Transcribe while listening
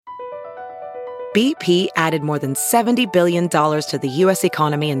BP added more than $70 billion to the U.S.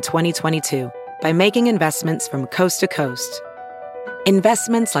 economy in 2022 by making investments from coast to coast.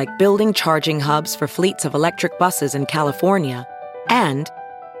 Investments like building charging hubs for fleets of electric buses in California and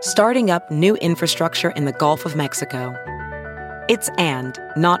starting up new infrastructure in the Gulf of Mexico. It's and,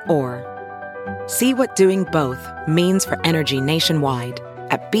 not or. See what doing both means for energy nationwide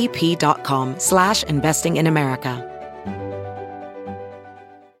at bp.com/investing in America.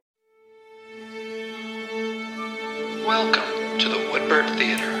 Welcome to the Woodbird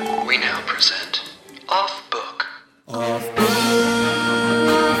Theater. We now present Off Book. Off Book,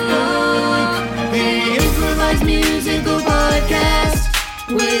 the improvised musical podcast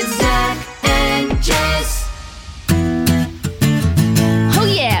with Zach and Jess. Oh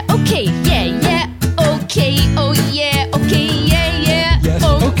yeah, okay, yeah, okay, oh yeah, okay, yeah, Yes,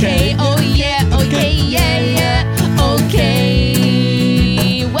 okay. oh yeah, okay, yeah,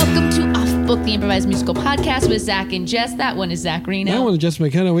 okay. Welcome to Off Book, the improvised musical podcast with Zach and Jess. That one is Zach Reno. That one is Jess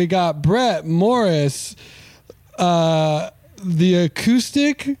McKenna. We got Brett Morris, the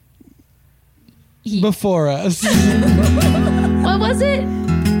acoustic before us. What was it?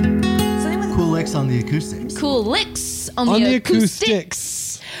 Cool licks on the acoustics. Cool licks on On the the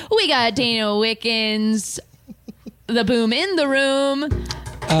acoustics. We got Dana Wickens, the boom in the room.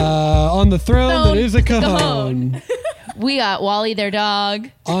 On the throne that is a cajon. We got Wally, their dog.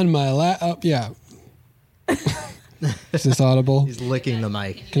 On my lap. Yeah. Is this audible? He's licking the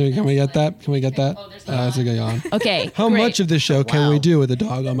mic. Can we get that? Can we get that? That's a good yawn. Okay. How great. much of the show can we do with a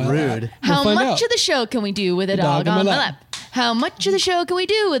dog on my lap? Rude. How We'll find much out. of the show can we do with a dog on my lap? How much of the show can we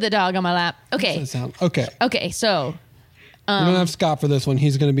do with a dog on my lap? Okay. Does that sound okay? Okay, so We don't have Scott for this one.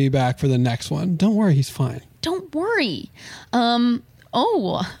 He's going to be back for the next one. Don't worry, he's fine. don't worry.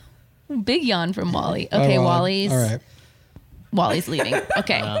 Big yawn from Wally. Bye, Okay, Wally. Wally's All right. Wally's leaving.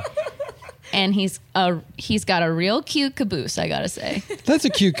 Okay. And he's got a real cute caboose, I gotta say. That's a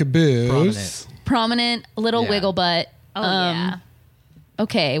cute caboose. Prominent little Yeah. wiggle butt. Oh, yeah.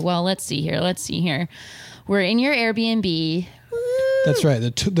 Okay, well, let's see here. We're in your Airbnb. That's right.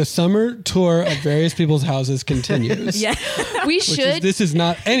 The summer tour of various people's houses continues. Yeah. We Which should is, this is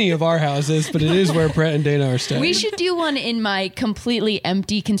not any of our houses, but it is where Brett and Dana are staying. We should do one in my completely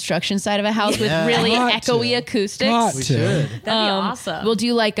empty construction side of a house Yeah. with really Got echoey to. acoustics. Got We to. should. That'd be awesome. We'll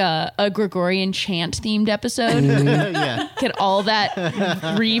do like a Gregorian chant themed episode. Yeah. Get all that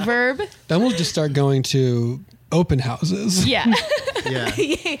reverb. Then we'll just start going to open houses. Yeah. Yeah.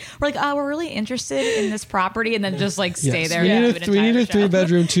 We're like, oh, we're really interested in this property, and then just like stay Yes. there. We and need, do a, an we need entire a show.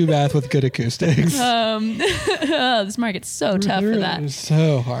 3-bedroom, 2-bath with good acoustics. Oh, this market's so tough for that. It's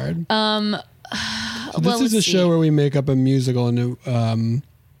so hard. So this well, is a let's show see. where we make up a musical, and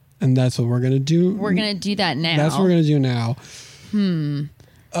that's what we're gonna do. We're going to do that now. That's what we're gonna do now.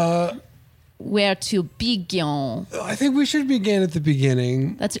 Where to begin? I think we should begin at the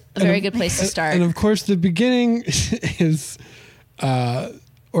beginning. That's a very good place to start. And of course, the beginning is,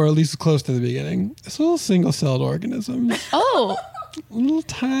 or at least close to the beginning. It's little single-celled organisms, Oh, little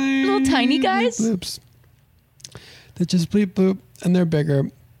tiny guys? bloops that just bleep bloop, and they're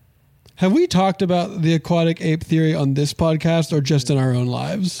bigger. Have we talked about the aquatic ape theory on this podcast, or just in our own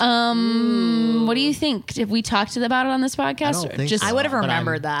lives? what do you think? Have we talked about it on this podcast? I don't think just so, I would have but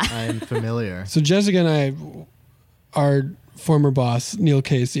remembered that. I'm familiar. So Jessica and I, our former boss, Neil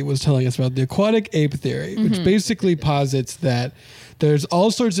Casey, was telling us about the aquatic ape theory, which basically posits that there's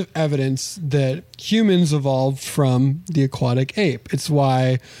all sorts of evidence that humans evolved from the aquatic ape. It's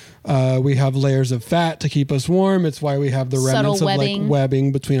why we have layers of fat to keep us warm. It's why we have the Subtle remnants of webbing. like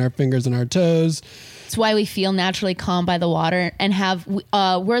webbing between our fingers and our toes. It's why we feel naturally calm by the water and have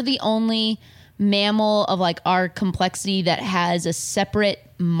we're the only mammal of like our complexity that has a separate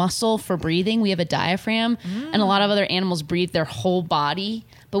muscle for breathing. We have a diaphragm, and a lot of other animals breathe their whole body,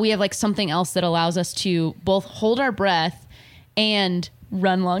 but we have like something else that allows us to both hold our breath and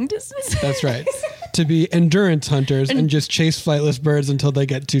run long distances. That's right. To be endurance hunters and just chase flightless birds until they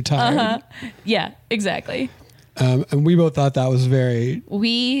get too tired. Yeah, exactly. And we both thought that was very.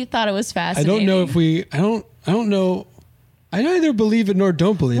 We thought it was I fascinating. don't know if we. I don't know. I neither believe it nor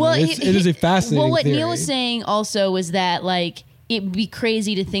don't believe it. It is a fascinating. Well, what theory. Neil was saying also was that like it'd be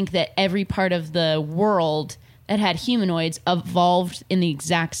crazy to think that every part of the world that had humanoids evolved in the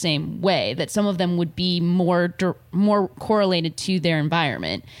exact same way. That some of them would be more correlated to their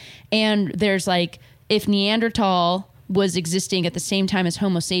environment. And there's like if Neanderthal was existing at the same time as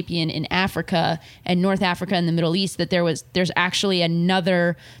Homo sapien in Africa and North Africa and the Middle East, that there's actually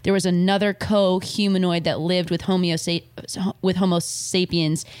another co-humanoid that lived with Homo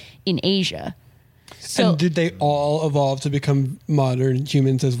sapiens in Asia. So and did they all evolve to become modern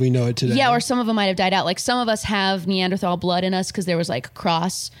humans as we know it today? yeah, or some of them might have died out. Like some of us have Neanderthal blood in us because there was like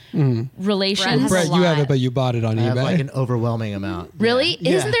cross relations. has Brett, a you have lot. it, but you bought it on I have eBay. like an overwhelming amount. Really?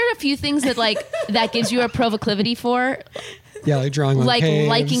 Yeah. Isn't there a few things that like that gives you a proclivity for? yeah, like drawing on Like caves.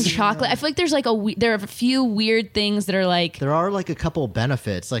 liking chocolate. I feel like there's like there are a few weird things that are like. There are like a couple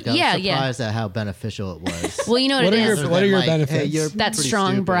benefits. Like I'm Yeah, surprised at how beneficial it was. Well, you know what, What it are is. your What are your Like, benefits? hey, you're That pretty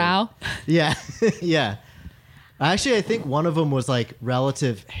strong stupid. brow. Yeah, yeah. Actually, I think one of them was like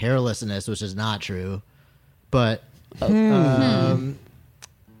relative hairlessness, which is not true. But I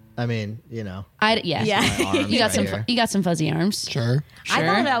mean, you know, Yeah. Yeah. my arms You got right some. here. You got some fuzzy arms. Sure. I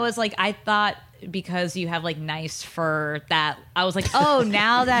thought that was like, I thought because you have like nice fur that I was like, oh,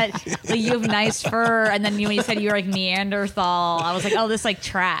 now that like, you have nice fur. And then when you said you were like Neanderthal, I was like, oh, this like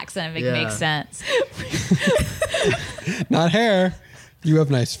tracks and it Yeah. makes sense. Not hair. You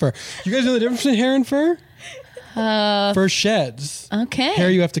have nice fur. You guys know the difference between hair and fur? Fur sheds. Okay. Hair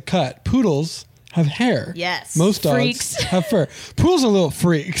you have to cut. Poodles have hair. Yes. Most dogs Freaks. have fur. Poodles are little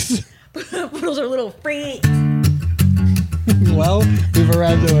freaks. Poodles are little freaks. Well, we've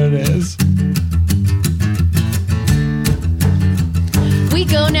arrived at what it is. We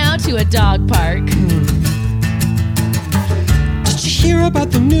go now to a dog park. Did you hear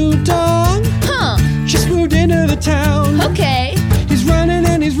about the new dog? Huh. Just moved into the town. Okay. He's running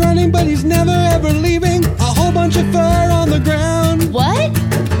and he's running, but he's never ever leaving. A whole bunch of fur on the ground. What?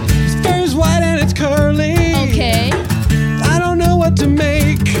 His fur is white and it's curly. Okay. I don't know what to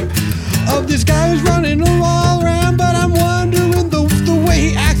make of this guy who's running all around, but I'm wondering the way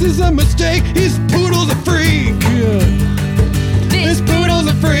he acts is a mistake. His poodle's a freak. This poodle's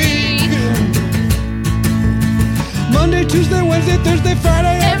a freak. Monday, Tuesday, Wednesday, Thursday,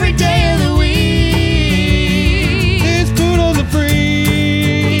 Friday, Every day of the week. this poodle's a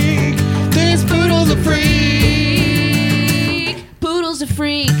freak. This poodle's a freak. Poodle's a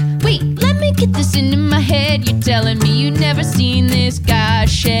freak. Wait, let me get this into my head. You're telling me you never seen this guy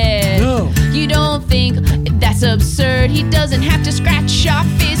shed. No. You don't think that's absurd? He doesn't have to scratch off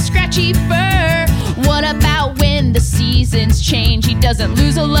his scratchy fur. What about when the seasons change? He doesn't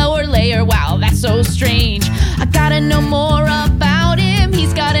lose a lower layer. Wow, that's so strange. I gotta know more about him.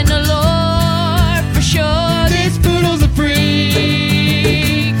 He's got an allure for sure. This poodle's a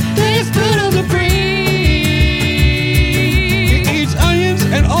freak. This poodle's a freak. He eats onions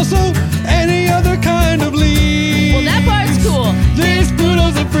and also any other kind of leaf. Well, that part's cool. This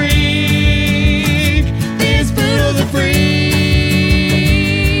poodle's a freak. This poodle's a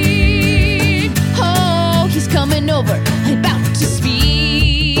freak. Oh, he's coming over, about to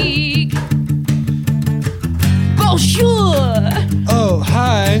speak. Bonjour. Oh,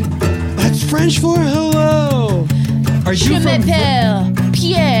 hi. That's French for hello. Are Je you from? m'appelle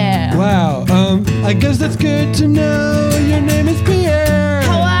Pierre. Wow. I guess that's good to know. Your name is Pierre.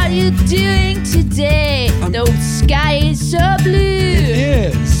 How are you doing today? The sky is so blue.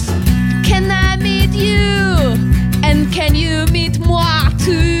 Yes. Can I meet you? And can you meet moi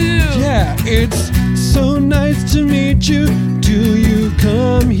too? Yeah, it's so nice to meet you. Do you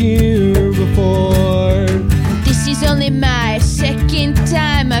come here before? This is only my second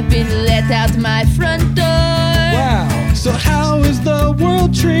time I've been let out my front door. Wow. So how is the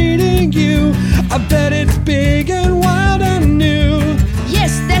world treating you? I bet it's big and wild and new.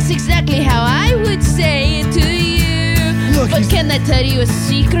 Yes, that's exactly how I would say it to you. Look, But he's- can I tell you a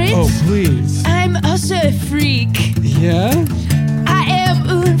secret? Oh, please. I'm also a freak. Yeah? I am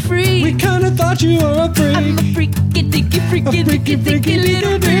a freak. We kind of thought you were a freak. I'm a freaky, dicky, A freaky, freaky, dicky, freaky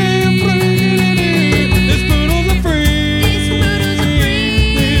little little freak. This poodle's a freak. This poodle's a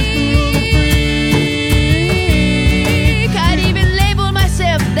freak. This poodle's a freak. I'd even label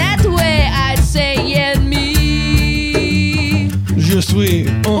myself that way. I'd say, yeah, me. Je suis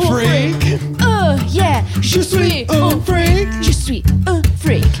un freak. Oh, yeah. Je suis un freak. Je suis un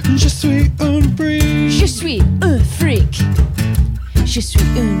freak. Je suis un freak. Je suis un freak. Je suis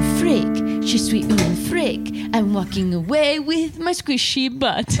un freak. Je suis un freak. I'm walking away with my squishy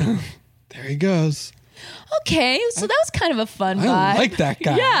butt. There he goes. Okay, so that was kind of a fun vibe. I like that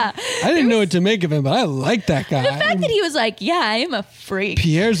guy. Yeah. I didn't know what to make of him, but I like that guy. The fact that he was like, yeah, I am a freak.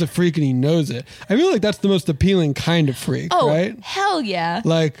 Pierre's a freak and he knows it. I feel like that's the most appealing kind of freak, Oh, right? hell yeah.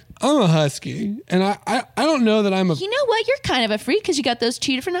 Like, I'm a husky, and I don't know that I'm a... You know what? You're kind of a freak because you got those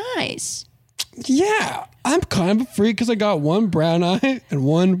two different eyes. Yeah, I'm kind of a freak because I got one brown eye and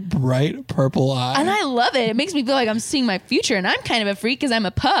one bright purple eye. And I love it. It makes me feel like I'm seeing my future. And I'm kind of a freak because I'm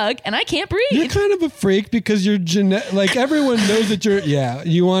a pug and I can't breathe. You're kind of a freak because you're like everyone knows that you're... Yeah,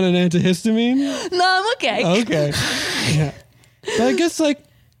 you want an antihistamine? No, I'm okay. Okay. Yeah. But I guess like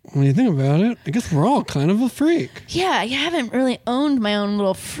When you think about it, I guess we're all kind of a freak. Yeah, I haven't really owned my own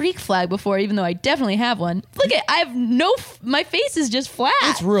little freak flag before, even though I definitely have one. Look at, I have my face is just flat.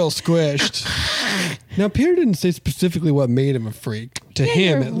 It's real squished. Now, Pierre didn't say specifically what made him a freak. To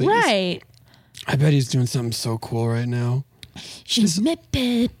him, you're at least. right. I bet he's doing something so cool right now. Je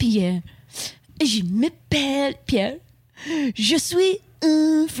m'appelle Pierre. Je m'appelle Pierre. Je suis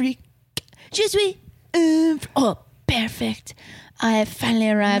un freak. Je suis un freak. Oh, perfect. I finally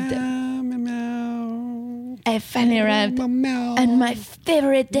arrived. I finally arrived at my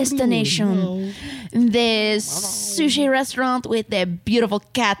favorite destination. This sushi restaurant with the beautiful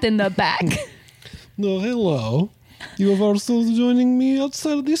cat in the back. No, hello. You are also joining me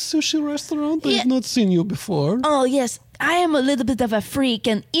outside this sushi restaurant? Yeah. I've not seen you before. Oh, yes. I am a little bit of a freak,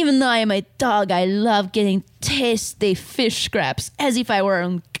 and even though I am a dog, I love getting tasty fish scraps as if I were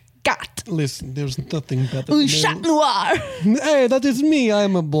a cat. Listen, there's nothing better Un than chat noir. Hey, that is me.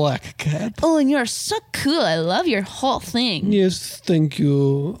 I'm a black cat. Oh, and you're so cool. I love your whole thing. Yes, thank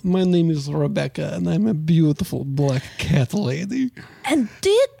you. My name is Rebecca, and I'm a beautiful black cat lady. And do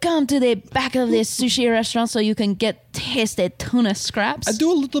you come to the back of this sushi restaurant so you can get tasty tuna scraps? I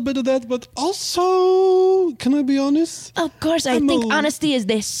do a little bit of that, but also, can I be honest? Of course, I think honesty is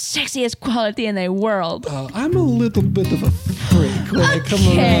the sexiest quality in the world. I'm a little bit of a freak when I come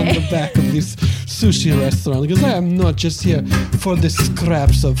around the back of this sushi restaurant, because I am not just here for the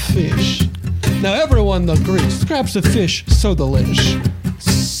scraps of fish. Now, everyone agrees, scraps of fish, so delish.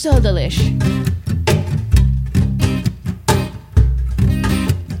 So delish.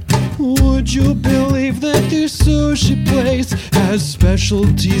 Would you believe that this sushi place has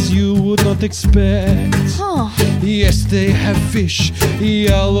specialties you would not expect? Oh, Yes, they have fish,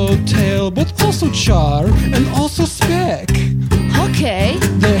 yellowtail, but also char and also speck. okay.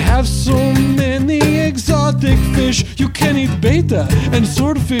 They have so many exotic fish, you can eat betta and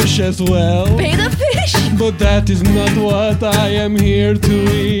swordfish as well. Beta fish? But that is not what I am here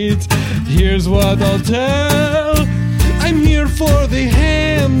to eat. Here's what I'll tell. I'm here for the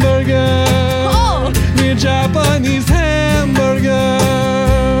hamburger. Oh. The Japanese hamburger.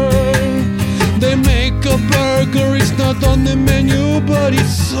 They make a burger, it's not on the menu, but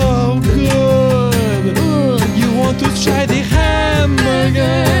it's so good. Ooh. You want to try the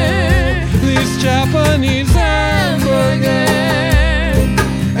hamburger? This Japanese hamburger.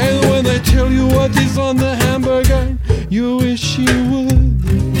 And when I tell you what is on the hamburger, you wish you would.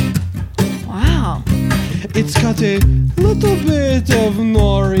 Wow. It's got a little bit of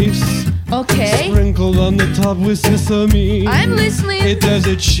nori's Okay. sprinkled on the top with sesame. I'm listening. It has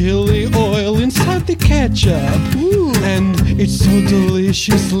a chili oil inside the ketchup. Ooh. And it's so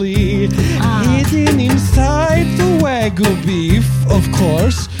deliciously hidden inside the Wagyu beef, of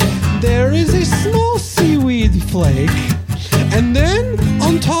course. There is a small seaweed flake. And then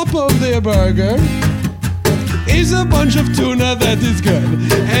on top of the burger is a bunch of tuna that is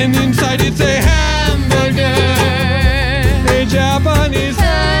good. And inside it's a hamburger. A Japanese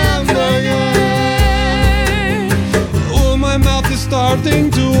hamburger. Oh, my mouth is starting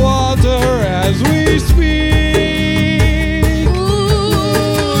to water as we speak.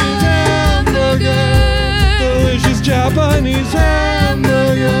 Ooh, Hamburger. Delicious Japanese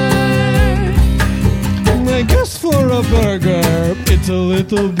hamburger. I guess for a burger, it's a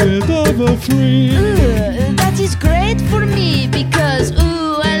little bit of a freak. That is great for me because,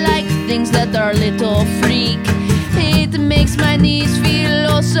 I like things that are little freak. It makes my knees feel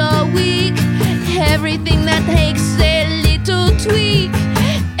oh so weak. Everything that takes a little tweak.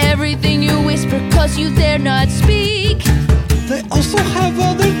 Everything you whisper cause you dare not speak. They also have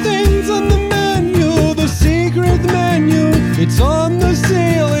other things on the menu, the secret menu. It's on the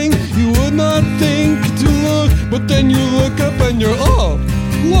ceiling. You would not think to look, but then you look up and you're, oh,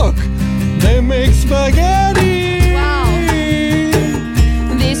 look, they make spaghetti. Wow.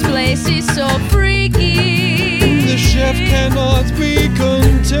 This place is so freaky. The chef cannot be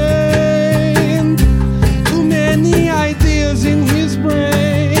contained. Too many ideas in his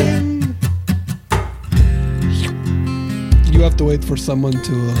brain. You have to wait for someone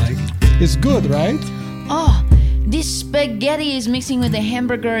to like. It's good, right? Oh, this spaghetti is mixing with the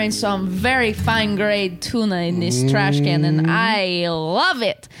hamburger and some very fine grade tuna in this trash can, and I love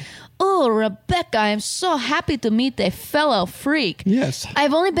it. Oh, Rebecca, I'm so happy to meet a fellow freak. Yes.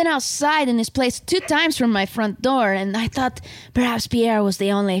 I've only been outside in this place 2 times from my front door, and I thought perhaps Pierre was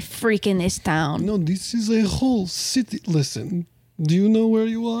the only freak in this town. No, this is a whole city. Listen, do you know where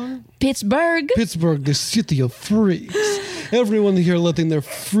you are? Pittsburgh? Pittsburgh, the city of freaks. Everyone here letting their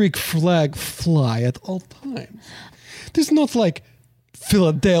freak flag fly at all times. This is not like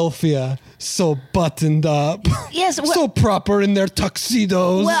Philadelphia, so buttoned up. Yes, so proper in their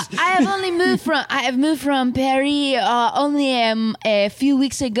tuxedos. Well, I have moved from Paris only a few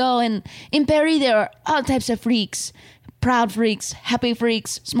weeks ago, and in Paris there are all types of freaks: proud freaks, happy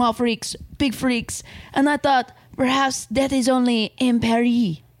freaks, small freaks, big freaks. And I thought perhaps that is only in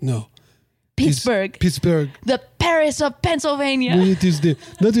Paris. No. Pittsburgh. Pittsburgh. The Paris of Pennsylvania.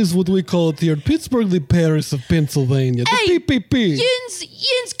 That is what we call it here. Pittsburgh, the Paris of Pennsylvania. The Hey, PPP.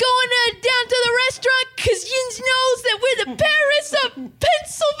 Yin's going down to the restaurant because Yin's knows that we're the Paris of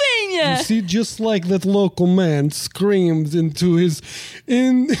Pennsylvania. You see, just like that local man screamed into his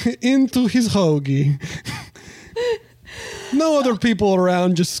hoagie. No other people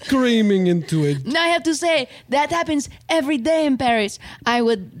around, just screaming into it. Now I have to say that happens every day in Paris. I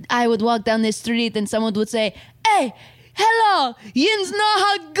would walk down the street and someone would say, "Hey, hello, Yins know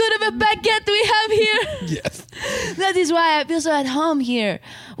how good of a baguette we have here." Yes. That is why I feel so at home here.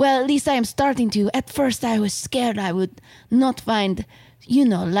 Well, at least I am starting to. At first I was scared I would not find,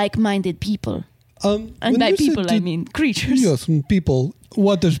 like-minded people. And when by you said people I mean creatures. Yes, people.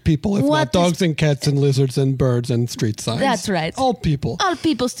 What is people if What not dogs and cats and lizards and birds and street signs? That's right. All people. All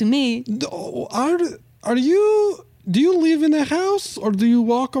peoples to me. Are you? Do you live in a house or do you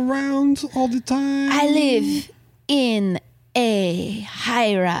walk around all the time? I live in a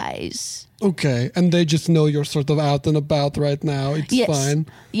high-rise. Okay, and they just know you're sort of out and about right now. It's Yes. fine.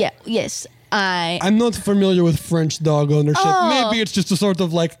 Yeah. Yes. I'm not familiar with French dog ownership. Oh. Maybe it's just a sort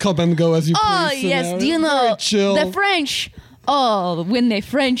of like come and go as you Oh, please. yes. scenario. Do you know Very chill. the French? Oh, when the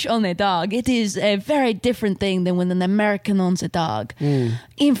French own a dog, it is a very different thing than when an American owns a dog.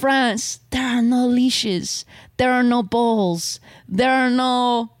 In France, there are no leashes. There are no bowls. There are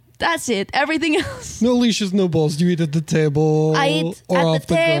no... That's it. Everything else. No leashes, no balls. You eat at the table. I eat or at off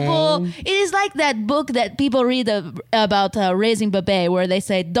the table. ground. It is like that book that people read about raising bébé, where they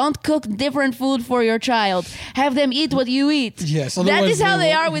say, don't cook different food for your child. Have them eat what you eat. Yes, That otherwise is how they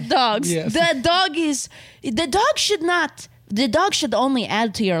they won't- are with dogs. Yes. The dog should only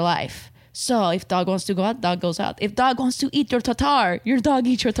add to your life. So if dog wants to go out, dog goes out. If dog wants to eat your tatar, your dog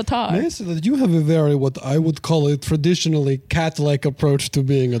eats your tatar. May I say that you have a very, what I would call a traditionally cat-like approach to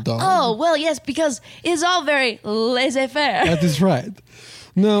being a dog. Oh, well, yes, because it's all very laissez-faire. That is right.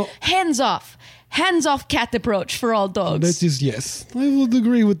 Now, Hands off cat approach for all dogs. that is yes. I would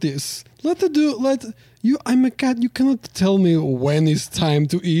agree with this. I'm a cat. You cannot tell me when it's time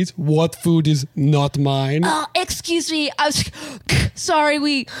to eat. What food is not mine. Oh, excuse me. Sorry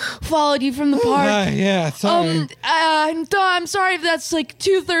we followed you from the park. Yeah, sorry. I'm sorry if that's like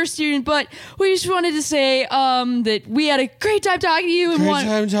too thirsty, but we just wanted to say that we had a great time talking to you and Great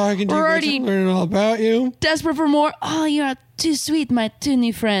time talking to you. we're Great already time learning all about you. desperate for more. Oh, you are too sweet, my two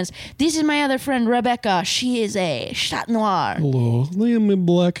new friends. This is my other friend Rebecca. She is a chat noir. Hello, I am a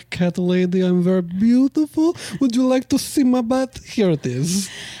black cat lady. I'm very beautiful. Would you like to see my butt? Here it is.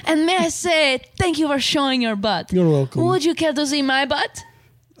 And may I say thank you for showing your butt. You're welcome. Would you care to see my butt?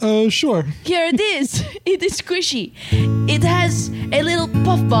 Sure. Here it is. It is squishy. It has a little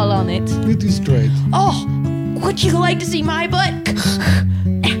puffball on it. It is great. Oh, would you like to see my butt?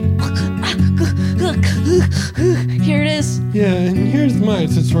 Here it is. Yeah, and here's mine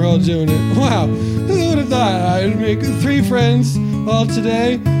since we're all doing it. Wow, who would have thought I'd make 3 friends all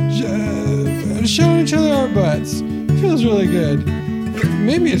today showing each other our butts? Feels really good.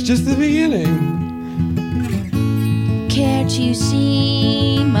 Maybe it's just the beginning. Care to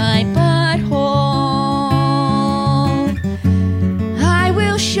see my butthole? I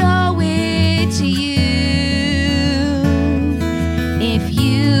will show it to you. If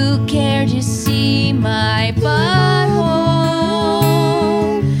you care to see my butthole,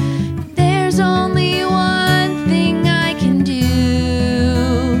 there's only one thing I can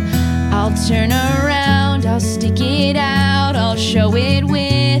do. I'll turn around, I'll stick it out, I'll show it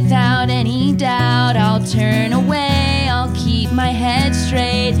without any doubt. I'll turn away, I'll keep my head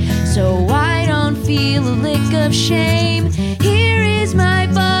straight so I don't feel a lick of shame. Here is my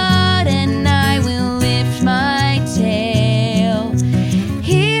butt and I will lift my tail.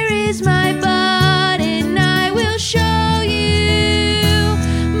 Here is my butt and I will show you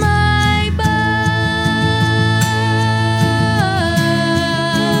my butt.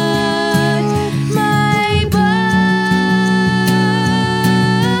 My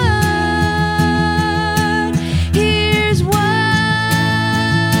butt. Here's what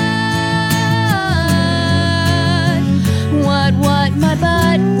my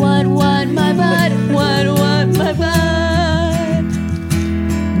butt, what my butt, what my butt.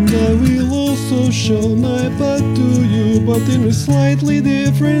 I will also show my butt to you, but in a slightly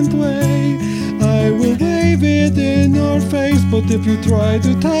different way. I I will wave it in your face, but if you try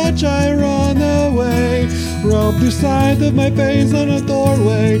to touch, I run away. Rub the side of my face on a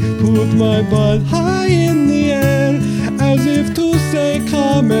doorway, put my butt high in the air, as if to say,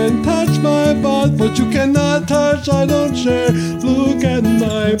 come and touch my butt, but you cannot touch, I don't share. Look at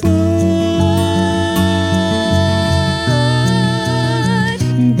my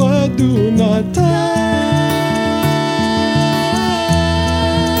butt, but do not touch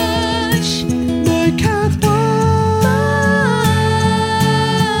my cat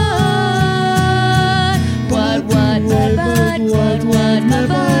butt. What, my butt, what, my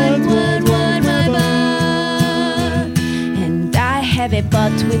butt, what, my butt. And I have a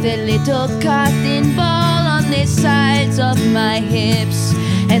butt with a little cotton ball on the sides of my hips.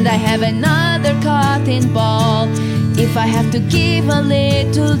 And I have another cotton ball if I have to give a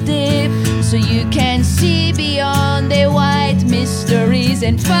little dip, so you can see beyond the white mysteries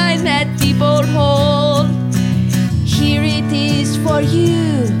and find that deep old hole. Here it is for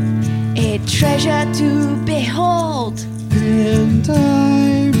you, a treasure to behold. And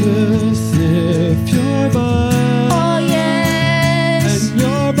I will sniff your butt. Oh yes, And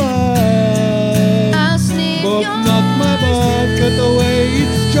your butt. I'll sniff But your not my butt. Get away,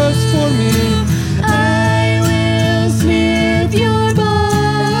 it's just for me. I will sniff your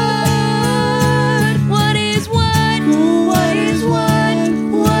butt. What is what? What is what?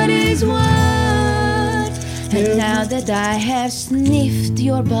 What is what? And now that I have sniffed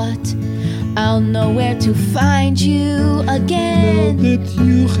your butt, I'll know where to find you Now again. that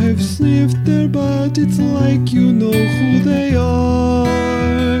you have sniffed their butt, it's like you know who they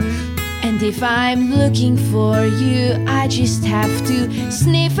are. And if I'm looking for you, I just have to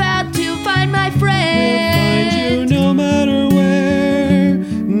sniff out to find my We'll friend. find you no matter where,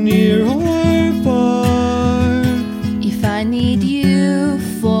 near or far. If I need you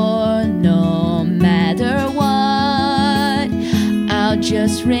for no matter what, I'll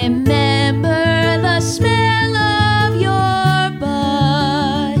just remember the smell of your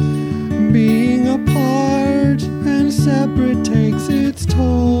butt. Being apart and separate takes its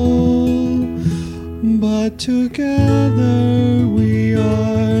toll, but together we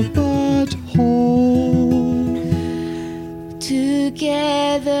are but whole.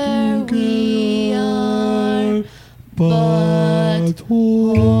 Together we are but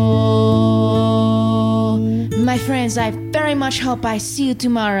whole. My friends, I very much hope I see you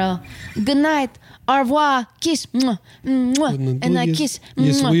tomorrow. Good night. Au revoir. Kiss. Mwah, mwah. And I kiss.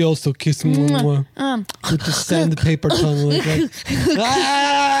 Yes, Mwah. we also kiss Mwah. with the sandpaper tongue like that.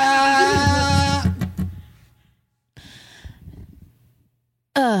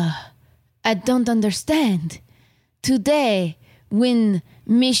 I don't understand. Today, when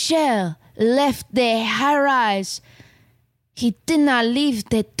Michel left the high-rise, he did not leave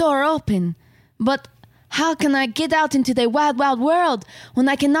the door open. But how can I get out into the wild, wild world when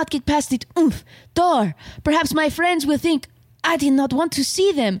I cannot get past the door? Perhaps my friends will think I did not want to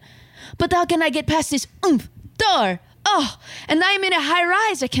see them. But how can I get past this door? Oh, and I am in a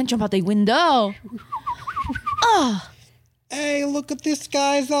high-rise. I can't jump out the window. Oh. Hey, look at this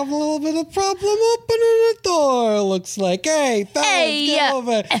guy's having a little bit of problem opening the door. Looks like, hey, fellas, Hey, get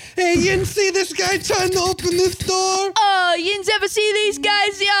over. Hey, you didn't see this guy trying to open this door? Oh, you didn't ever see these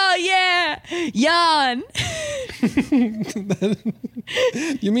guys? Oh, yeah. Yawn.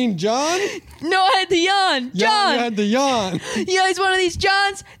 You mean John? No, I had to yawn. Yeah, John. you had to yawn. Yeah, he's one of these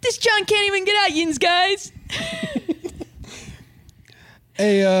Johns. This John can't even get out, yins, guys.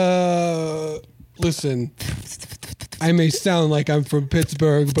 Hey, listen. I may sound like I'm from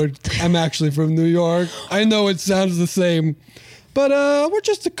Pittsburgh, but I'm actually from New York. I know it sounds the same. But we're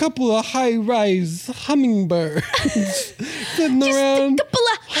just a couple of high-rise hummingbirds sitting around. Couple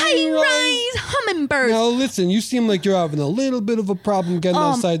of high-rise hummingbirds. Now listen, you seem like you're having a little bit of a problem getting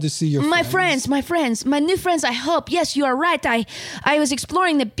outside to see your My friends. my new friends, I hope. Yes, you are right. I was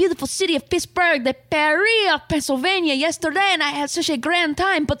exploring the beautiful city of Pittsburgh, the Paris of Pennsylvania yesterday, and I had such a grand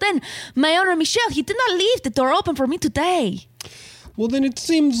time. But then my owner, Michel, he did not leave the door open for me today. Well, then it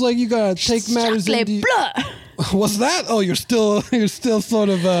seems like you gotta take matters Chocolate into... bleu. What's that? Oh, you're still sort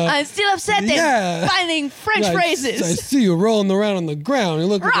of... I'm still upset yeah. at finding French I phrases. see you rolling around on the ground. You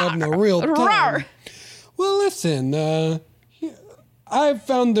look like you're having a real time. Rawr. Well, listen, I've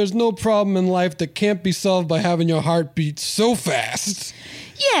found there's no problem in life that can't be solved by having your heart beat so fast.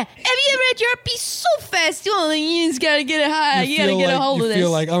 Yeah, have you ever had your heart beat so fast? Oh, you just gotta get it high. You gotta get a hold of You this.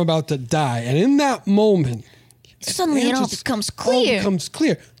 feel like I'm about to die. And in that moment, Suddenly it all just becomes all clear. becomes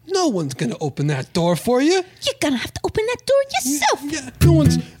clear. No one's going to open that door for you. You're gonna have to open that door yourself. Yeah,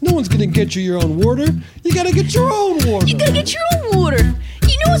 no one's going to get you your own water. You got to get your own water. You gotta get your own water.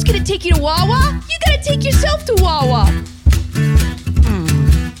 You know who's gonna take you to Wawa? You gotta take yourself to Wawa.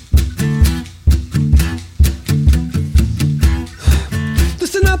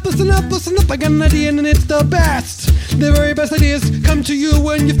 Listen up, I got an idea and it's the best. The very best ideas come to you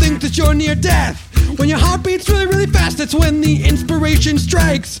when you think that you're near death. When your heart beats really, really fast, that's when the inspiration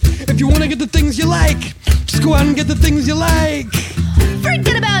strikes. If you want to get the things you like, just go out and get the things you like.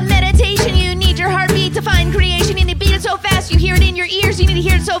 Forget about meditation, you need your heartbeat to find creation. You need to beat it so fast, you hear it in your ears. You need to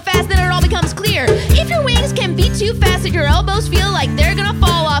hear it so fast that it all becomes clear. If your wings can beat too fast that your elbows feel like they're gonna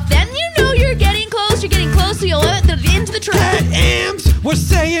fall off, then you know you're getting close, so you'll let it into the track. Get amped, we're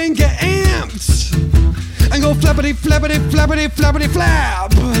saying get amped. And go flappity, flappity, flappity, flappity,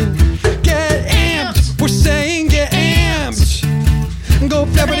 flap. Get amped, we're saying get amped. And go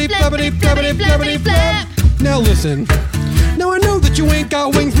flappity, flappity, flappity, flappity, flap. Now listen. Now I know that you ain't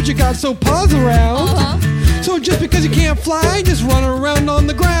got wings, but you got so paws around. So just because you can't fly, just run around on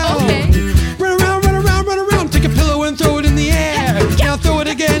the ground. Run around, run around, run around. Take a pillow and throw it in the air. Now throw it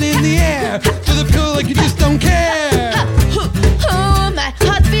again in the air. Throw the pillow like you just don't care. Oh, my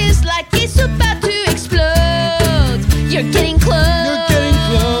heart feels like it's about to explode. You're getting close. You're getting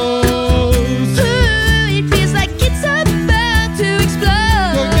close. Ooh, it feels like it's about to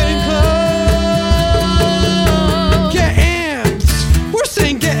explode. You're getting close. Get amped. We're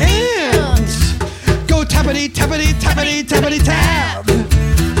saying get amped. Go tappity, tappity, tappity, tappity, tap.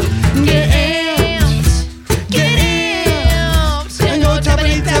 Get amped. Get amped. And go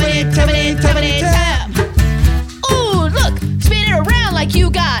tappity, tappity, tappity, tappity, tap. Ooh, look, spin it around like you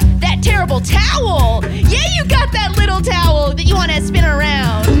got that terrible towel. Yeah, you got that little towel that you want to spin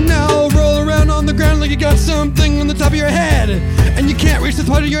around. Now roll around on the ground like you got something on the top of your head. And you can't reach the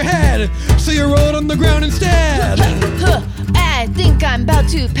part of your head, so you roll it on the ground instead. I think I'm about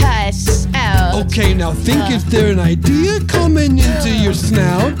to pass out. Okay, now think, is there an idea coming into your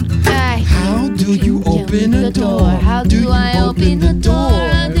snout? How do you open a door? How do I open the door?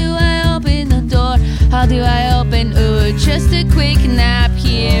 How do I open the door? How do I open? Ooh, just a quick nap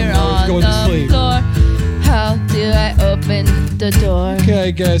here on going to the sleep. floor. How do I open the door? Okay,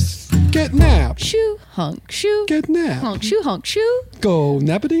 I guess get nap. Shoo, honk, shoo. Get nap. Honk, shoo, honk, shoo. Go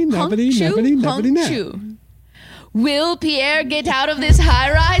nappity, Honk, nappity, shoo, nappity, honk, nappity, nap. shoo. Will Pierre get out of this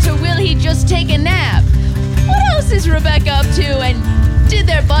high rise, or will he just take a nap? What else is Rebecca up to, and did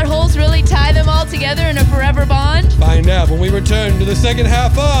their buttholes really tie them all together in a forever bond? Find out when we return to the second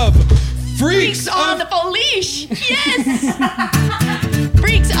half of Freaks on the Leash! Yes!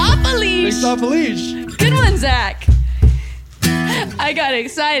 Freaks off a leash! Freaks off a leash. Good one, Zach. I got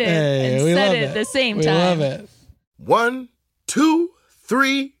excited Hey, and we said love it at the same we time. love it. 1, 2,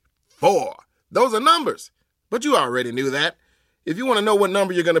 3, 4. Those are numbers. But you already knew that. If you want to know what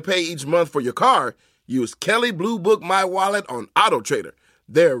number you're going to pay each month for your car, use Kelly Blue Book My Wallet on Auto Trader.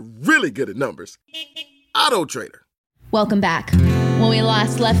 They're really good at numbers. Auto Trader. Welcome back. When we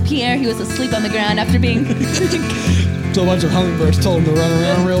last left Pierre, he was asleep on the ground after being... So a bunch of hummingbirds told him to run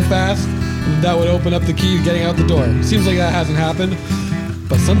around real fast. And that would open up the key to getting out the door. Seems like that hasn't happened.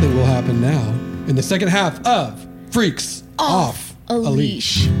 But something will happen now in the second half of Freaks Off a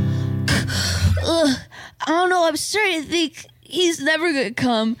Leash. Ugh, I don't know. I'm starting to think he's never gonna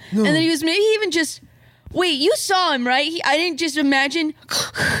come. No. And then he was maybe even just... Wait, you saw him, right? I didn't just imagine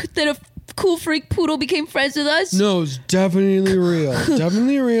that a cool freak poodle became friends with us. No, it's definitely real.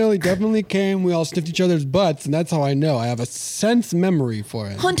 Definitely real. He definitely came. We all sniffed each other's butts, and that's how I know. I have a sense memory for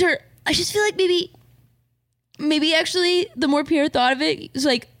it. Hunter, I just feel like maybe actually the more Pierre thought of it, it's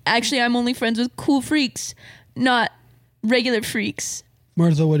like, actually I'm only friends with cool freaks, not regular freaks.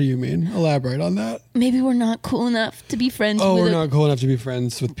 Martha, what do you mean? Elaborate on that. Maybe we're not cool enough to be friends Oh, with we're not cool enough to be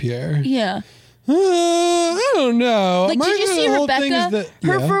friends with Pierre. Yeah. I don't know. Like, My did you see whole thing is Rebecca? that-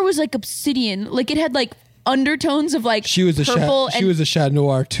 Her yeah. fur was like obsidian. Like, it had like undertones of like She was a purple. she was a Chat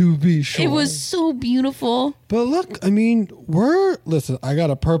Noir, to be sure. It was so beautiful. But look, I mean, listen, I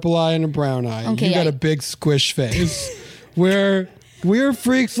got a purple eye and a brown eye. Okay, You got a big squish face. We're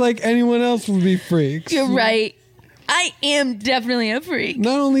freaks like anyone else would be freaks. You're right. I am definitely a freak.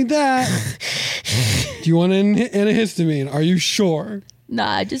 Not only that, do you want an antihistamine? Are you sure? Nah,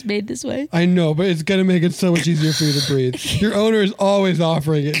 I just made this way. I know, but it's going to make it so much easier for you to breathe. Your owner is always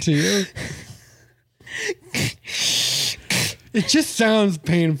offering it to you. It just sounds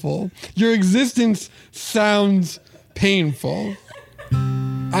painful. Your existence sounds painful.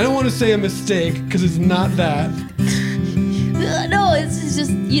 I don't want to say a mistake because it's not that. No, it's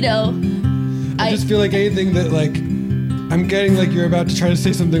just, I just feel like anything that I'm getting like you're about to try to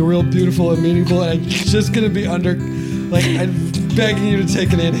say something real beautiful and meaningful, and it's just gonna be I'm begging you to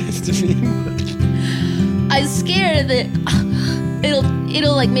take an antihistamine. I'm scared that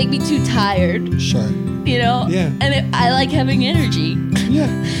it'll like make me too tired, Sure. you know? Yeah. And I like having energy, Yeah.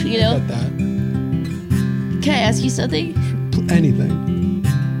 you know? Got that. Can I ask you something? Anything.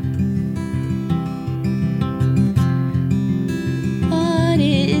 What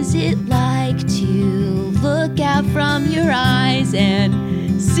is it like to look out from your eyes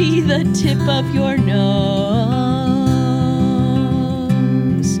and see the tip of your nose?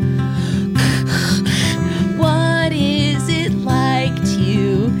 What is it like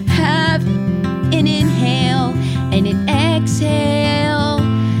to have an inhale and an exhale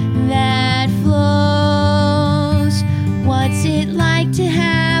that flows? What's it like to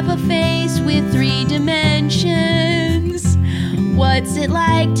have a face with 3 dimensions? What's it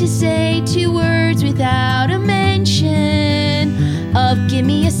like to say 2 words without a mention of give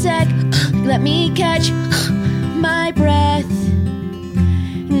me a sec, let me catch my breath.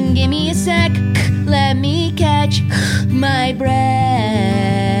 Give me a sec, let me catch my breath.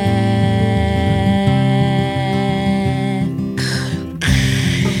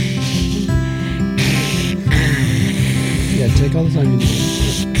 Yeah, take all the time you need.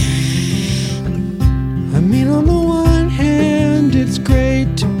 I mean, on the one hand, it's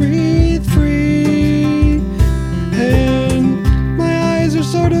great to breathe free. And my eyes are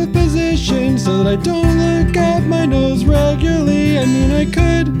sort of positioned so that I don't look at my nose regularly. I mean, I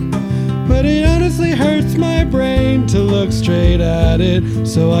could, but it honestly hurts my brain to look straight at it.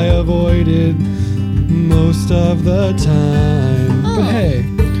 So I avoid it most of the time. But hey,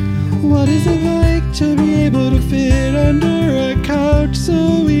 what is it like to be able to fit under a couch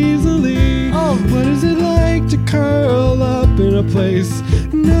so easily? What is it like to curl up in a place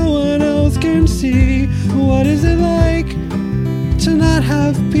no one else can see? What is it like to not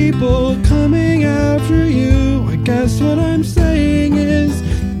have people coming after you? I guess what I'm saying is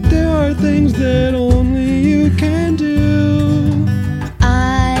there are things that only you can do.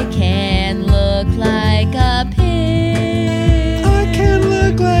 I can look like a pig. I can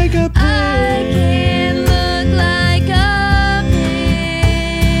look like a pig. I can look like a pig.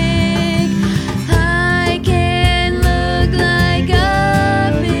 I can look like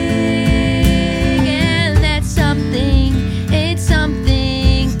a pig. And that's something, it's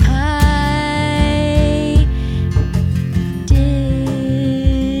something I did.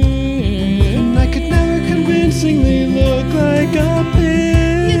 And I could never convincingly look like a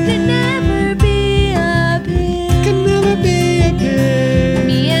pig. You could never be a pig. Could never be a pig.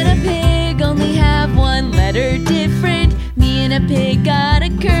 Me and a pig only have 1 letter different. Me and a pig got a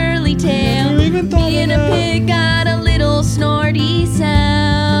curly tail. Never even thought Me of and a that. pig got a little snorty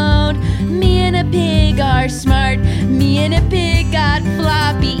sound. Me and a pig are smart. Me and a pig got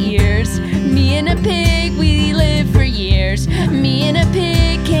floppy ears. Me and a pig, we live for years. Me and a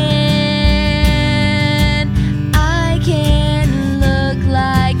pig I can look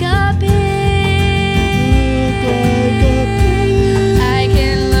like a pig. I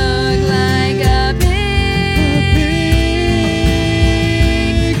can look like a pig.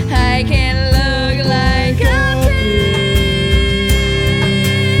 I can look like a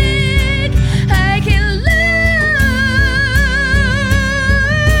pig. I can look.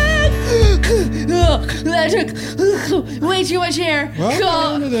 That took way too much hair.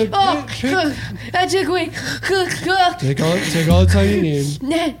 Well, That took way. Take all the time you need.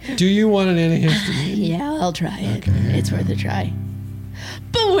 Do you want an antihistamine? Yeah, I'll try it. Okay. It's worth a try.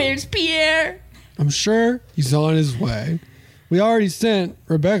 But where's Pierre? I'm sure he's on his way. We already sent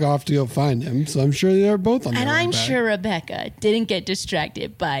Rebecca off to go find him, so I'm sure they're both on their And way I'm back. sure Rebecca didn't get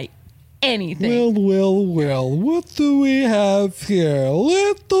distracted by anything. Well, what do we have here?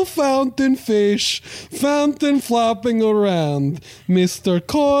 Little fountain fish, fountain flopping around. Mr.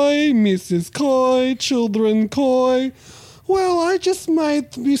 Koi, Mrs. Koi, children Koi. Well, I just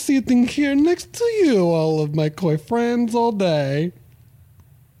might be sitting here next to you, all of my koi friends, all day.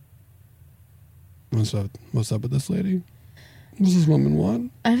 What's up with this lady? What's this woman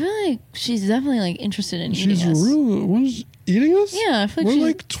want? I feel like she's definitely like interested in She's eating us. really, what is eating us? Yeah, I feel like we're she's-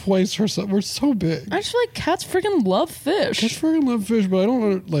 like twice her size. We're so big. I just feel like cats freaking love fish. I freaking love fish, but I don't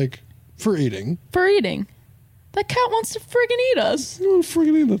want to, like, for eating. For eating. That cat wants to freaking eat us. I don't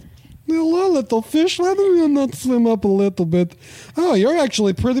freaking eat it. Hello, little fish. Let me not swim up a little bit. Oh, you're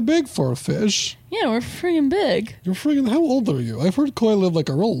actually pretty big for a fish. Yeah, we're freaking big. You're freaking, how old are you? I've heard koi live like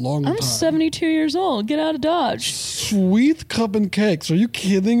a real long I'm time. 72 years old. Get out of Dodge. Sweet cup and cakes. Are you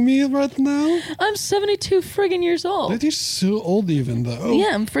kidding me right now? I'm 72 friggin' years old. That is so old even, though.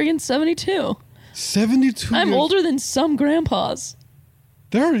 Yeah, I'm friggin' 72. 72 I'm years- older than some grandpas.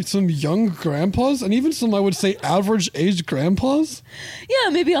 There are some young grandpas, and even some I would say average age grandpas. Yeah,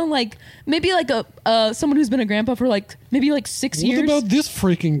 maybe a someone who's been a grandpa for maybe 6 years. What about this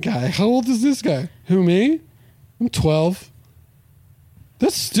freaking guy? How old is this guy? Who, me? I'm 12.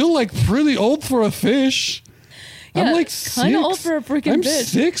 That's still pretty old for a fish. Yeah, I'm 6. kind of old for a freaking I'm fish.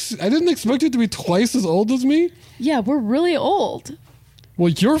 6. I didn't expect it to be twice as old as me. Yeah, we're really old. Well,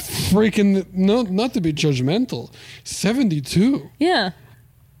 you're freaking not to be judgmental. 72. Yeah.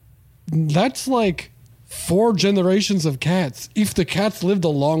 That's 4 generations of cats. If the cats lived a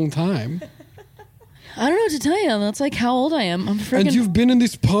long time. I don't know what to tell you. That's how old I am. I'm freaking. And you've been in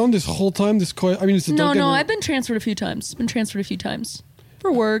this pond this whole time. This koi. I mean, it's No. I've been transferred a few times.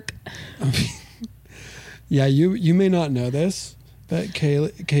 For work. Yeah, you may not know this, but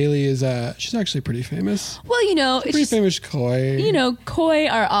Kaylee is she's actually pretty famous. Well, it's Pretty just, famous koi. koi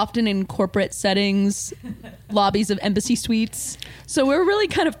are often in corporate settings, lobbies of embassy suites. So we're really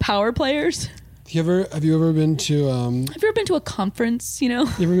kind of power players. Have you ever been to Have you ever been to a conference? You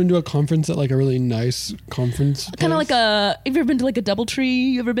ever been to a conference at a really nice conference? Kind of have you ever been to a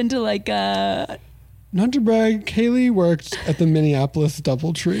DoubleTree? You ever been to Not to brag, Kaylee worked at the Minneapolis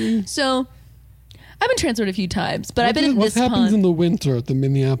DoubleTree. So I've been transferred a few times, but I've been in What this happens pond. in the winter at the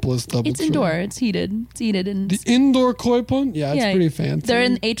Minneapolis DoubleTree? It's indoor. It's heated. And The indoor koi pond? Yeah, it's pretty fancy. They're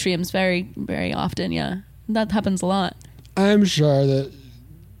in atriums very, very often. Yeah, that happens a lot. I'm sure that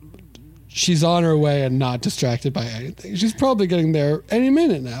she's on her way and not distracted by anything. She's probably getting there any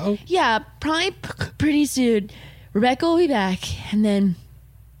minute now. Yeah, probably pretty soon. Rebecca will be back, and then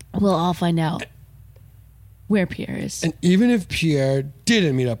we'll all find out where Pierre is. And even if Pierre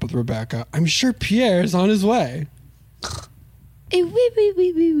didn't meet up with Rebecca, I'm sure Pierre is on his way. A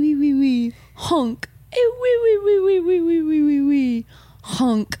wee honk. A wee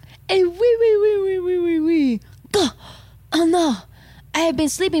honk. A wee. Oh no, I have been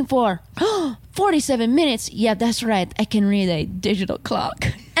sleeping for 47 minutes. Yeah, that's right. I can read a digital clock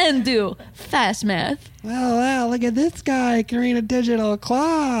and do fast math. Well, look at this guy. I can read a digital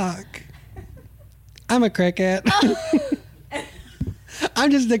clock. I'm a cricket.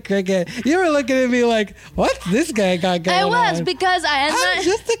 I'm just a cricket. You were looking at me like, what's this guy got going on? I was, because I'm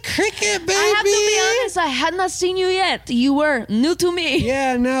just a cricket, baby. I have to be honest, I had not seen you yet. You were new to me.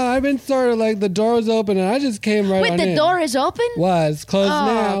 Yeah, no, I've been sort of the door was open and I just came right Wait, on the in. door is open? Was closed Oh,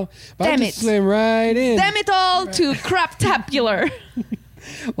 now. But I damn just it. swim right in. Damn it all to craptapular.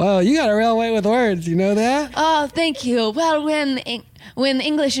 Well, you got a real way with words. You know that? Oh, thank you. Well, when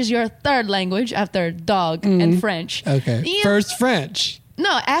English is your third language after dog and French. Okay. you- First French.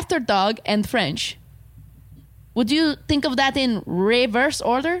 No, after dog and French. Would you think of that in reverse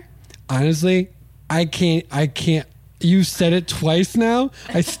order? Honestly, I can't. You said it twice now.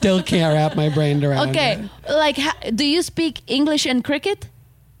 I still can't wrap my brain around Okay, it. do you speak English and cricket?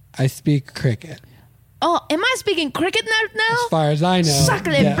 I speak cricket. Oh, am I speaking cricket now? As far as I know.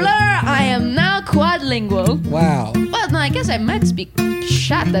 Suckle yeah. blur, I am now quadlingual. Wow. Well, no, I guess I might speak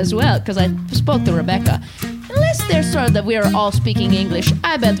shot as well, because I spoke to Rebecca. Unless they're sure that we are all speaking English,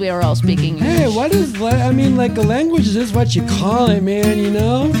 I bet we are all speaking English. Hey, what is... I mean, a language is just what you call it, man, you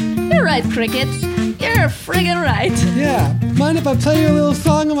know? You're right, cricket. You're friggin' right. Yeah. Mind if I play you a little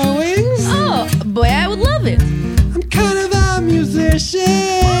song on my wings? Oh, boy, I would love it. I'm kind of a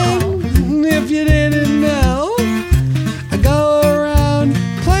musician. If you didn't know, I go around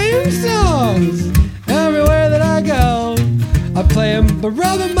playing songs everywhere that I go. I play them by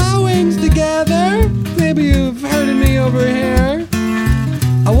rubbing my wings together. Maybe you've heard of me over here.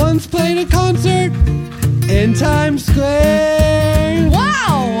 I once played a concert in Times Square.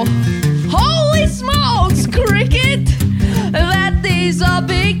 Wow! Holy smokes, cricket! That is a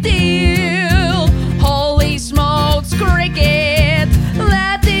big deal. Holy smokes, cricket!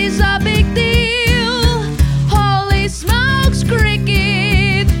 That is a big deal. Holy smokes,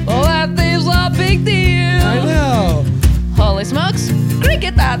 cricket! That is a big deal. I know. Holy smokes,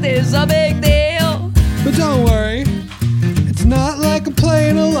 cricket! That is a big deal. But don't worry, it's not like I'm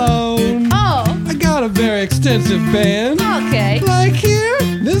playing alone. Oh, I got a very extensive band. okay. Like here,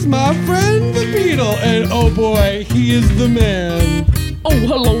 this is my friend the Beetle, and oh boy, he is the man. Oh,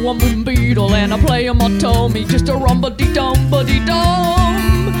 hello, I'm the Beetle, and I play on my tummy, just a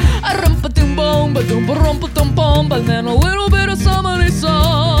rumba-dee-dum-ba-dee-dum. A rumpa-dum-bum-ba-dum-ba-rumpa-dum-bum, and then a little bit of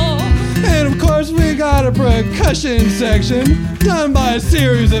somebody-song. And of course, we got a percussion section done by a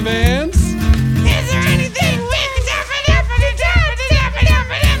series of ants. Is there anything we can do for them?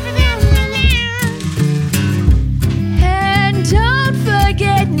 And don't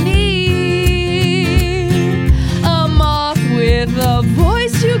forget me. I'm off with a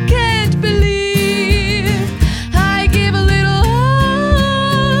voice you can't believe. I give a little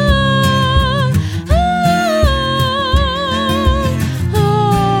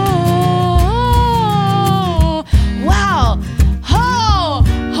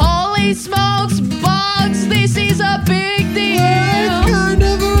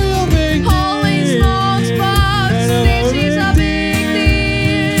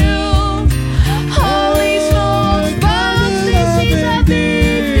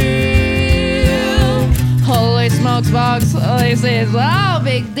Bugs. This is oh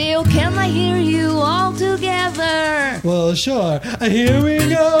big deal. Can I hear you all together? Well, sure. Here we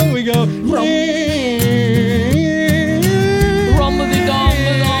go.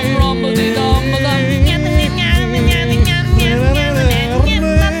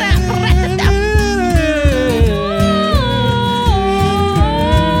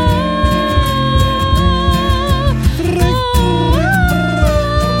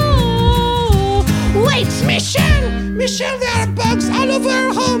 Michelle, there are bugs all over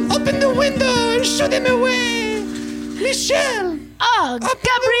our home. Open the window and shoo them away. Michelle. Oh,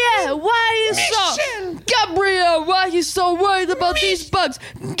 Gabrielle, why are you Gabrielle, why are you so worried about these bugs?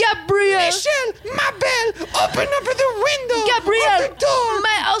 Gabrielle. Michelle, my bell. Open up the window. Gabrielle. Open the door.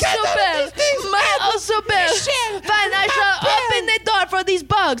 My also bell. Michelle. Fine, I shall open the door for these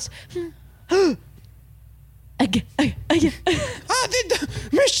bugs. Again.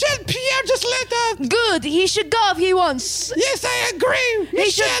 Michelle, Pierre just let out. Good, he should go if he wants. Yes, I agree. He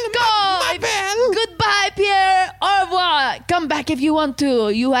should Michelle, go. my bell. Goodbye, Pierre. Au revoir. Come back if you want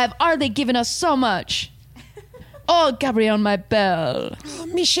to. You have already given us so much. Oh, Gabrielle, my belle. Oh,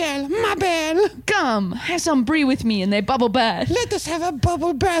 Michelle, my bell. Come, have some brie with me in a bubble bath. Let us have a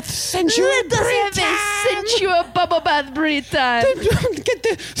bubble bath sensual Let us brie have time. a sensual bubble bath brie time. Get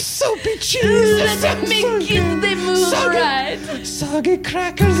the soapy cheese. Let me get the mood Soggy- right. Soggy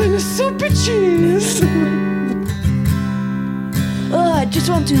crackers and soapy cheese. Oh, I just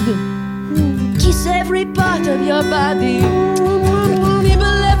want to kiss every part of your body.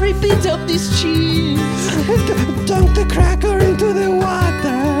 Nibble every bit of this cheese. Dunk the cracker into the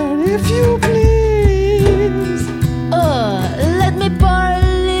water, if you please. Oh, let me pour a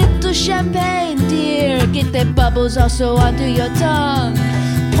little champagne, dear. Get the bubbles also onto your tongue.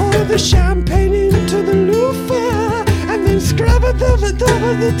 Pour the champagne into the loofah and then scrub it over the top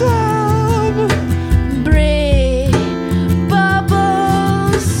of the tub. Brie,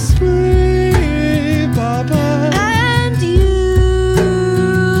 bubbles, Brie, bubbles. and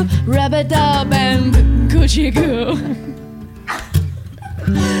you. Rub it up and Gucci goo.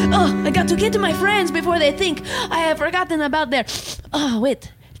 Oh, I got to get to my friends before they think I have forgotten about their. Oh,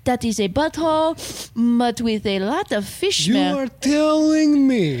 wait. That is a butthole, but with a lot of fish You smell. are telling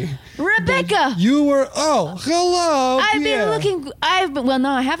me Rebecca! you were. Oh, hello. I've Pierre. been looking. Well, no,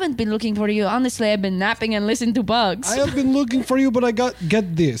 I haven't been looking for you. Honestly, I've been napping and listening to bugs. I have been looking for you, but I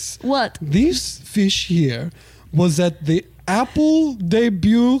get this. What? This fish here was at the Apple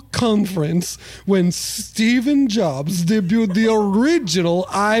debut conference when Steve Jobs debuted the original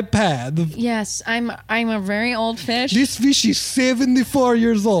iPad. Yes, I'm a very old fish. This fish is 74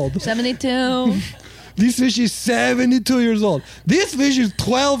 years old. 72. This fish is 72 years old. This fish is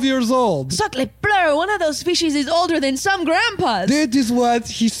 12 years old. Suddenly, blur. One of those species is older than some grandpas. That is what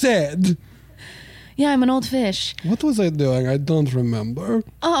he said. Yeah, I'm an old fish. What was I doing? I don't remember.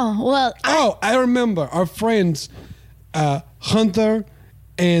 Oh, well, I remember. Our friends, Hunter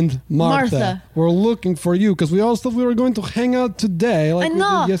and Martha were looking for you because we all thought we were going to hang out today like I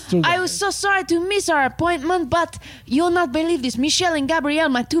know. we did yesterday. I was so sorry to miss our appointment, but you'll not believe this. Michelle and Gabrielle,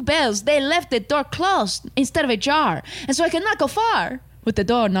 my two bells, they left the door closed instead of ajar. And so I cannot go far with the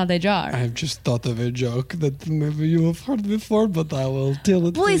door not ajar. I have just thought of a joke that maybe you have heard before, but I will tell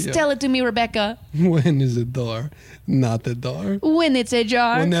it Please to you. tell it to me, Rebecca. When is a door not a door? When it's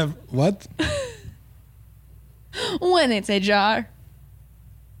ajar. Whenever. What? When it's ajar.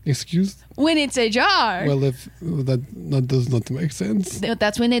 Excuse? When it's ajar. Well, if that does not make sense.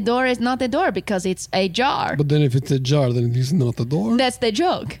 That's when a door is not a door because it's a jar. But then if it's a jar, then it is not a door. That's the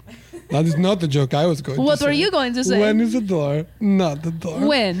joke. That is not the joke I was going to say. What were you going to say? When is a door not a door?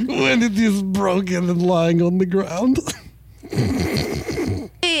 When? When it is broken and lying on the ground.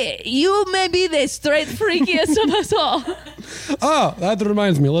 You may be the straight freakiest of us all. Oh, that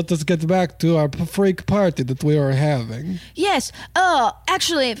reminds me. Let us get back to our freak party that we are having. Yes.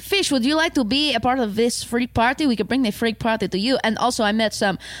 Actually, Fish, would you like to be a part of this freak party? We could bring the freak party to you. And also, I met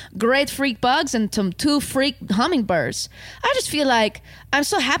some great freak bugs and some 2 freak hummingbirds. I just feel like I'm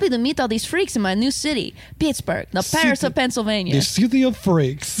so happy to meet all these freaks in my new city, Pittsburgh, the Paris of Pennsylvania. The city of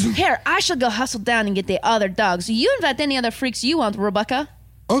freaks. Here, I shall go hustle down and get the other dogs. You invite any other freaks you want, Rebecca.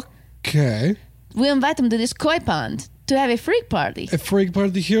 Okay. We'll invite them to this koi pond to have a freak party. A freak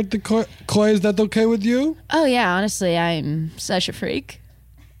party here at the koi. Is that okay with you? Oh, yeah, honestly, I'm such a freak.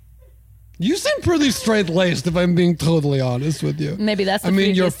 You seem pretty straight-laced, if I'm being totally honest with you. Maybe that's the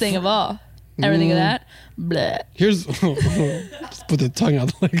you're freakiest thing of all. Everything of that, bleh. Here's just put the tongue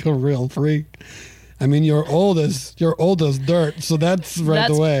out like a real freak. I mean, you're old as dirt, so that's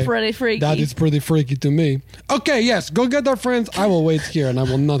That's away. pretty freaky. That is pretty freaky to me. Okay, yes, go get our friends. I will wait here, and I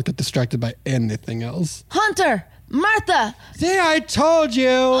will not get distracted by anything else. Hunter, Martha! See, I told you.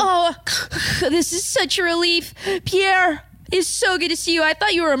 Oh, this is such a relief. Pierre, it's so good to see you. I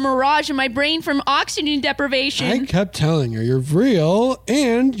thought you were a mirage in my brain from oxygen deprivation. I kept telling her you're real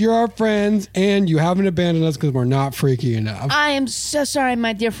and you're our friends and you haven't abandoned us because we're not freaky enough. I am so sorry,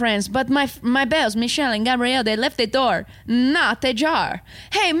 my dear friends, but my bells, Michelle and Gabrielle, they left the door not ajar.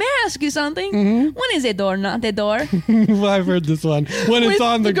 Hey, may I ask you something? When is a door not a door? Well, I've heard this one. When it's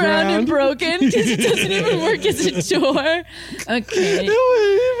on the ground. And broken because it doesn't even work as a door. Okay.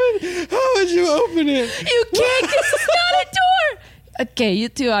 How would you open it? You can't because it's not a door. Okay, you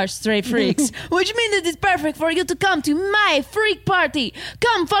two are stray freaks, which means it is perfect for you to come to my freak party.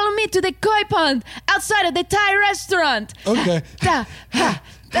 Come, follow me to the koi pond outside of the Thai restaurant. Okay.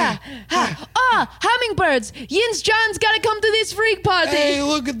 Oh, hummingbirds. Yin's John's got to come to this freak party. Hey,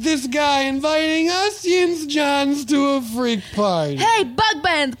 look at this guy inviting us, Yins Johns, to a freak party. Hey, Bug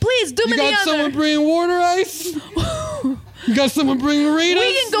Band, please do me the honor. You got someone bringing water ice? You got someone bring Ritas?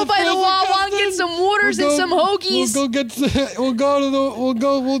 We can go by the Wawa and get some waters and some hoagies. We'll do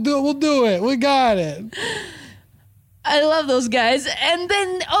it. We got it. I love those guys. And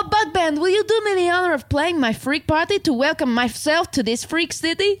then, Bug Band, will you do me the honor of playing my freak party to welcome myself to this freak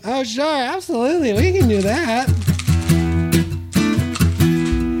city? Oh, sure. Absolutely. We can do that.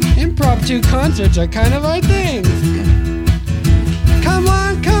 Impromptu concerts are kind of our thing. Come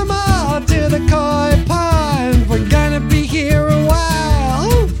on to the koi pond. We're gonna be here a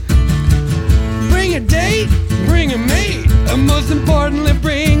while. Bring a date, bring a mate, and most importantly,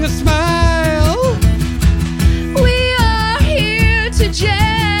 bring a smile. We are here to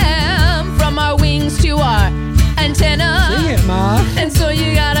jam from our wings to our antenna. Sing it, Ma. And so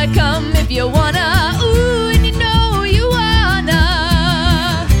you gotta come if you wanna. Ooh, and you know you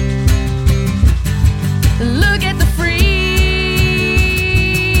wanna. Look at the freaks.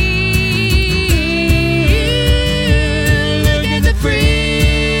 Look at the freaks.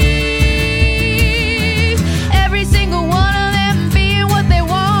 Every single one of them being what they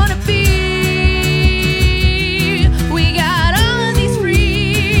wanna be. We got all of these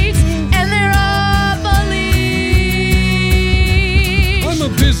freaks, and they're all believed. I'm a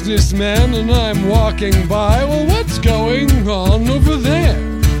businessman and I'm walking by. Well, what's going on over there?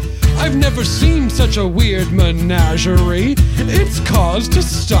 I've never seen such a weird menagerie. It's cause to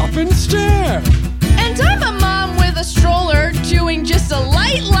stop and stare. And I'm a mom with a stroller doing just a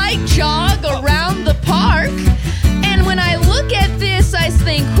light jog around the park. And when I look at this, I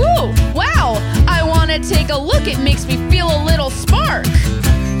think, whoo, wow, I want to take a look. It makes me feel a little spark.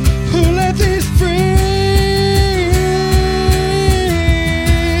 Who let these freaks?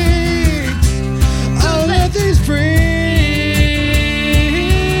 I'll let these freaks.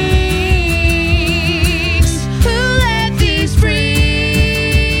 Who let these freaks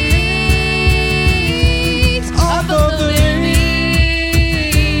off of the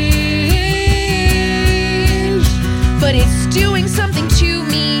leash? But it's doing something to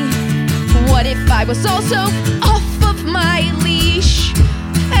me. What if I was also off of my leash?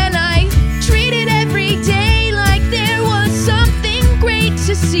 And I treated every day like there was something great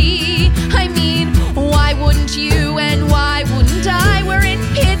to see. I mean, why wouldn't you and why wouldn't I? We're in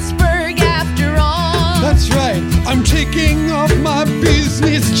Pittsburgh after all. That's right. I'm taking off my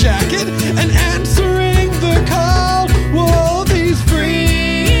business jacket and answering the call. Whoa, these freaks.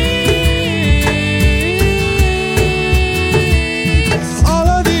 All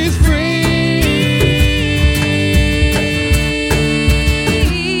of these freaks.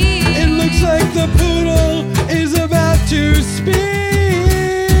 It looks like the poodle is about to speak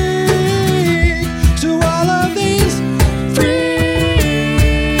to all of these freaks.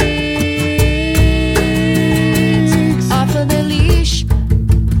 Off of the leash.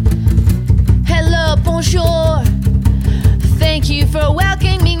 Hello, bonjour. Thank you for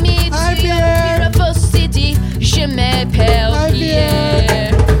welcoming me to Hi, your Pierre. beautiful city. Je m'appelle Hi, Pierre.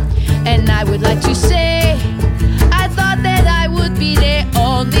 Pierre. And I would like to say, I thought that I would be the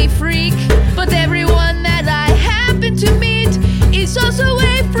only freak, but everyone that I happen to meet is also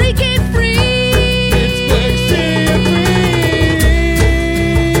a freaking freak. Pittsburgh City of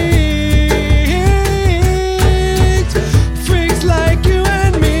freaks. Freaks like you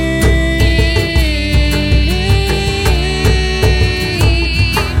and me.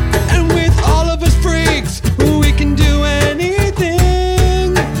 And with all of us freaks, we can do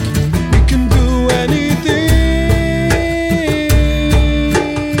anything. We can do anything.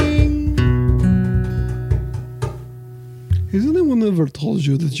 Has anyone ever told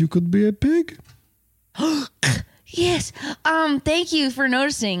you that you could be a pig? Yes. Thank you for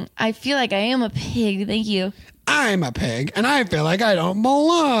noticing. I feel like I am a pig. Thank you. I'm a pig, and I feel like I don't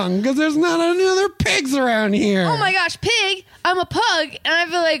belong because there's not any other pigs around here. Oh my gosh, pig! I'm a pug, and I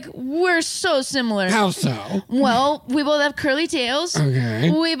feel like we're so similar. How so? Well, we both have curly tails. Okay.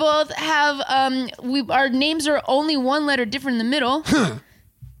 We both have our names are only one letter different in the middle. Huh.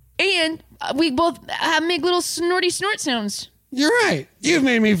 And we both make little snorty snort sounds. You're right. You've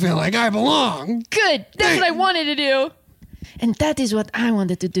made me feel like I belong. Good. That's what I wanted to do. And that is what I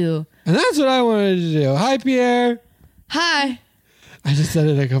wanted to do. And that's what I wanted to do. Hi, Pierre. Hi. I just said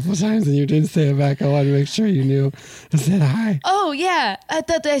it a couple of times and you didn't say it back. I wanted to make sure you knew. I said hi. Oh, yeah. I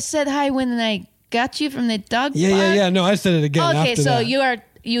thought I said hi when I got you from the dog park. Yeah. No, I said it again Okay, after so that.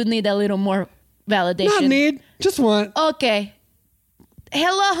 you need a little more validation. Not need. Just want. Okay.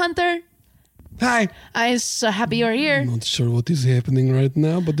 Hello, Hunter. Hi. I'm so happy you're here. I'm not sure what is happening right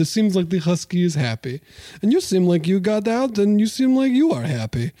now, but it seems like the husky is happy. And you seem like you got out and you seem like you are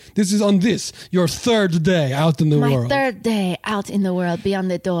happy. This is on your third day out in the world. My third day out in the world,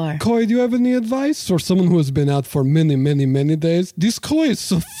 beyond the door. Koi, do you have any advice for someone who has been out for many, many, many days? This koi is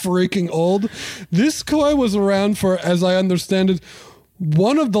so freaking old. This koi was around for, as I understand it,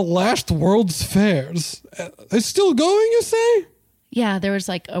 one of the last World's Fairs. It's still going, you say? Yeah, there was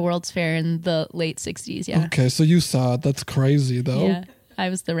like a World's Fair in the late 60s, yeah. Okay, so you saw it. That's crazy, though. Yeah, I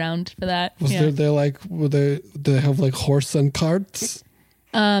was around for that. Was there like, they have like horse and carts?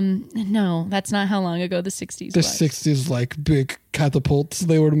 No, that's not how long ago the 60s The was. 60s, like big catapults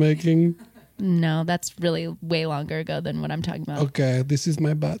they were making. No, that's really way longer ago than what I'm talking about. Okay, this is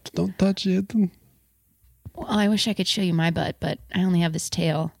my butt. Don't touch it. Well, I wish I could show you my butt, but I only have this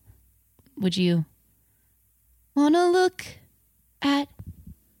tail. Would you want to look at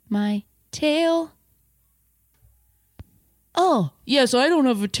my tail? Oh, yes, I don't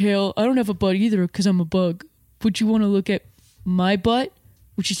have a tail. I don't have a butt either because I'm a bug. Would you want to look at my butt,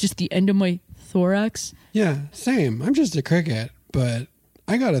 which is just the end of my thorax? Yeah, same. I'm just a cricket, but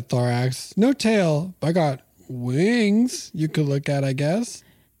I got a thorax. No tail, but I got wings you could look at, I guess.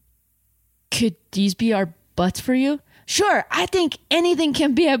 Could these be our butts for you? Sure, I think anything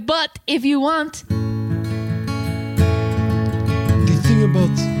can be a butt if you want. The thing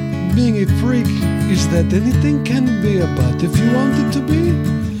about being a freak is that anything can be a butt if you want it to be.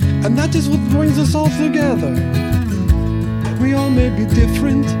 And that is what brings us all together. We all may be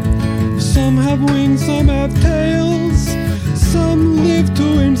different. Some have wings, some have tails. Some live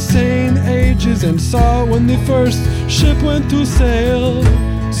to insane ages and saw when the first ship went to sail.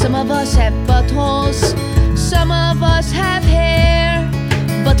 Some of us have buttholes, some of us have hair,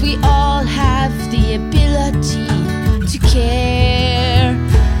 but we all have the ability to care,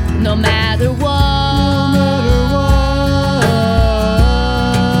 no matter what.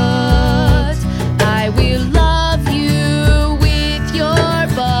 I will love you with your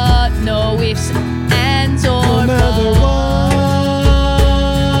butt, no ifs, ands, or No matter buts.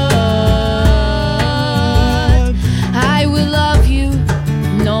 I will love you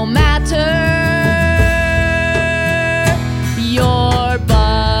no matter your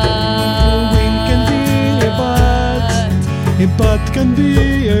butt. A wing can be a butt. A butt can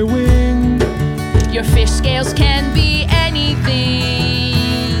be a wing. Your fish scales can be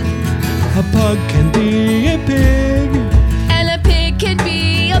anything. A pug can be a pig. And a pig can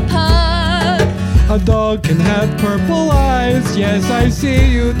be a pug. A dog can have purple eyes. Yes, I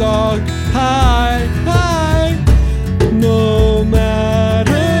see you, dog. Hi, hi. No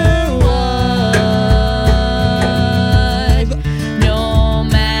matter what. No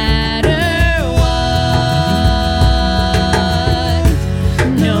matter what.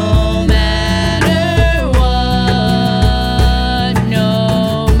 No matter what.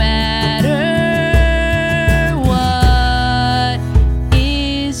 No matter what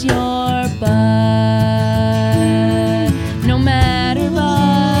is your butt. No matter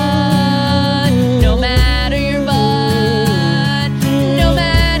what. No matter your butt. No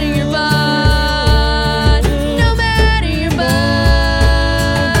matter your butt. No matter your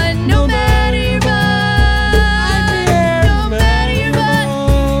butt. No matter your butt. No matter your butt.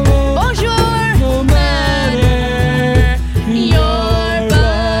 Bonjour. No matter your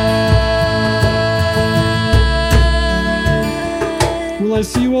butt. Will I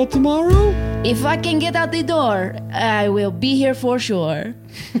see you all tomorrow? If I can get out the door, I will be here for sure.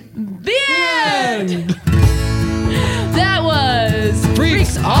 The end! That was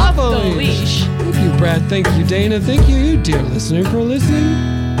Freaks Off the Leash. Thank you, Brad. Thank you, Dana. Thank you, dear listener, for listening.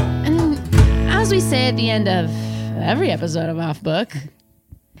 And as we say at the end of every episode of Off Book,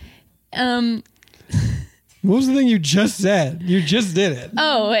 What was the thing you just said? You just did it.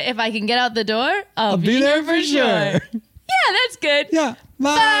 oh, if I can get out the door, I'll I'll be there for sure. Yeah, that's good. Yeah.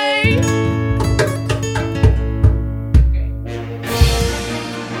 Bye. Bye.